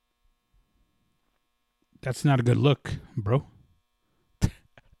 That's not a good look, bro.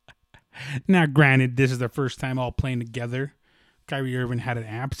 Now, granted, this is their first time all playing together. Kyrie Irving had an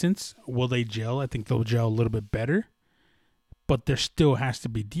absence. Will they gel? I think they'll gel a little bit better. But there still has to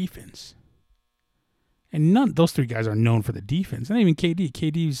be defense. And those three guys are known for the defense. Not even KD.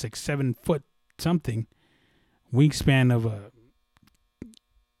 KD is like 7 foot something. Wingspan of a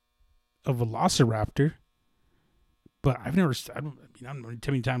Velociraptor. But I've never, I don't know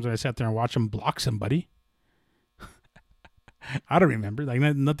too many times when I sat there and watched him block somebody. I don't remember. Like,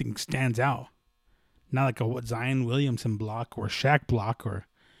 nothing stands out. Not like a Zion Williamson block or Shaq block or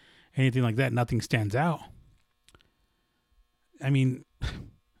anything like that. Nothing stands out. I mean,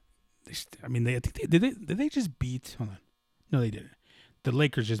 did they just beat? Hold on, no, they didn't. The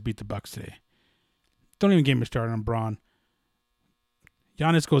Lakers just beat the Bucks today. Don't even get me started on Braun.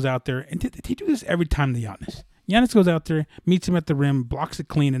 Giannis goes out there, and he do this every time to Giannis. Giannis goes out there, meets him at the rim, blocks it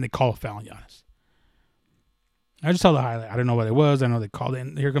clean, and they call a foul on Giannis. I just saw the highlight. I don't know what it was. I know they called it,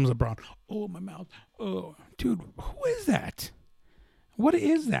 and here comes LeBron. Oh, my mouth. Oh, dude, who is that? What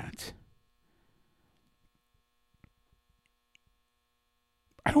is that?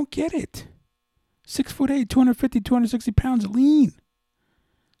 I don't get it. 6'8", 250, 260 pounds, lean.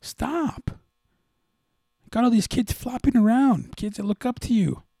 Stop. Got all these kids flopping around. Kids that look up to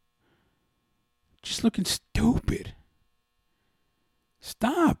you. Just looking stupid.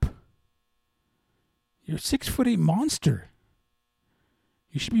 Stop. You're a 6'8" monster.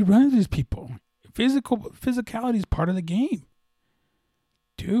 You should be running to these people. Physicality is part of the game.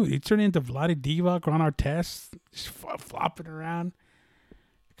 Dude, he turned into Vlade Divac, Ron Artest, just flopping around.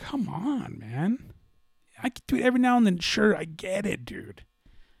 Come on, man. I can do it every now and then. Sure, I get it, dude.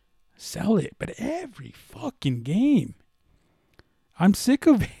 Sell it. But every fucking game. I'm sick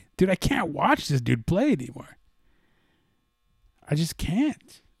of it. Dude, I can't watch this dude play anymore. I just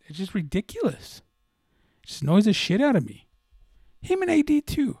can't. It's just ridiculous. It just annoys the shit out of me. Him and AD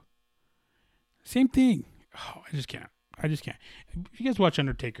too. Same thing. Oh, I just can't. If you guys watch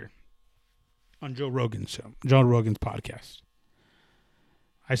Undertaker on Joe Rogan's podcast,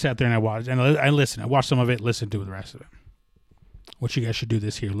 I sat there and I watched, and I listened. I watched some of it, listened to the rest of it. What you guys should do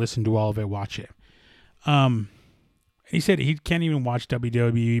this year, listen to all of it, watch it. He said he can't even watch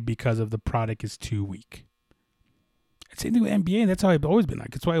WWE because of the product is too weak. Same thing with NBA, and that's how I've always been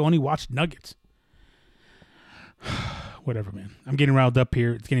like. That's why I only watch Nuggets. Whatever, man. I'm getting riled up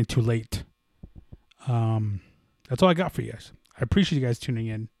here. It's getting too late. That's all I got for you guys. I appreciate you guys tuning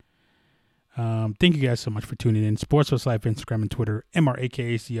in. Thank you guys so much for tuning in. Sports Plus Life, Instagram and Twitter.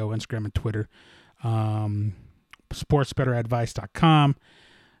 MRAKACO, Instagram and Twitter. sportsbetteradvice.com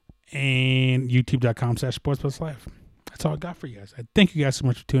and youtube.com/Sports Plus Life. That's all I got for you guys. I thank you guys so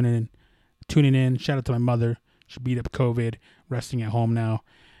much for tuning in. Shout out to my mother. She beat up COVID, resting at home now.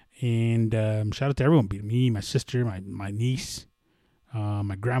 And shout out to everyone. Me, my sister, my niece,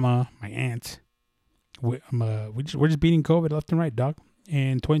 my grandma, my aunt. We're just beating COVID left and right, dog.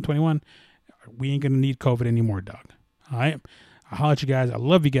 In 2021, we ain't going to need COVID anymore, dog. All right? I'll holler at you guys. I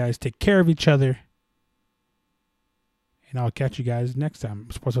love you guys. Take care of each other. And I'll catch you guys next time.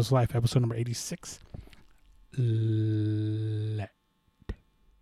 Sports Plus Life, episode number 86.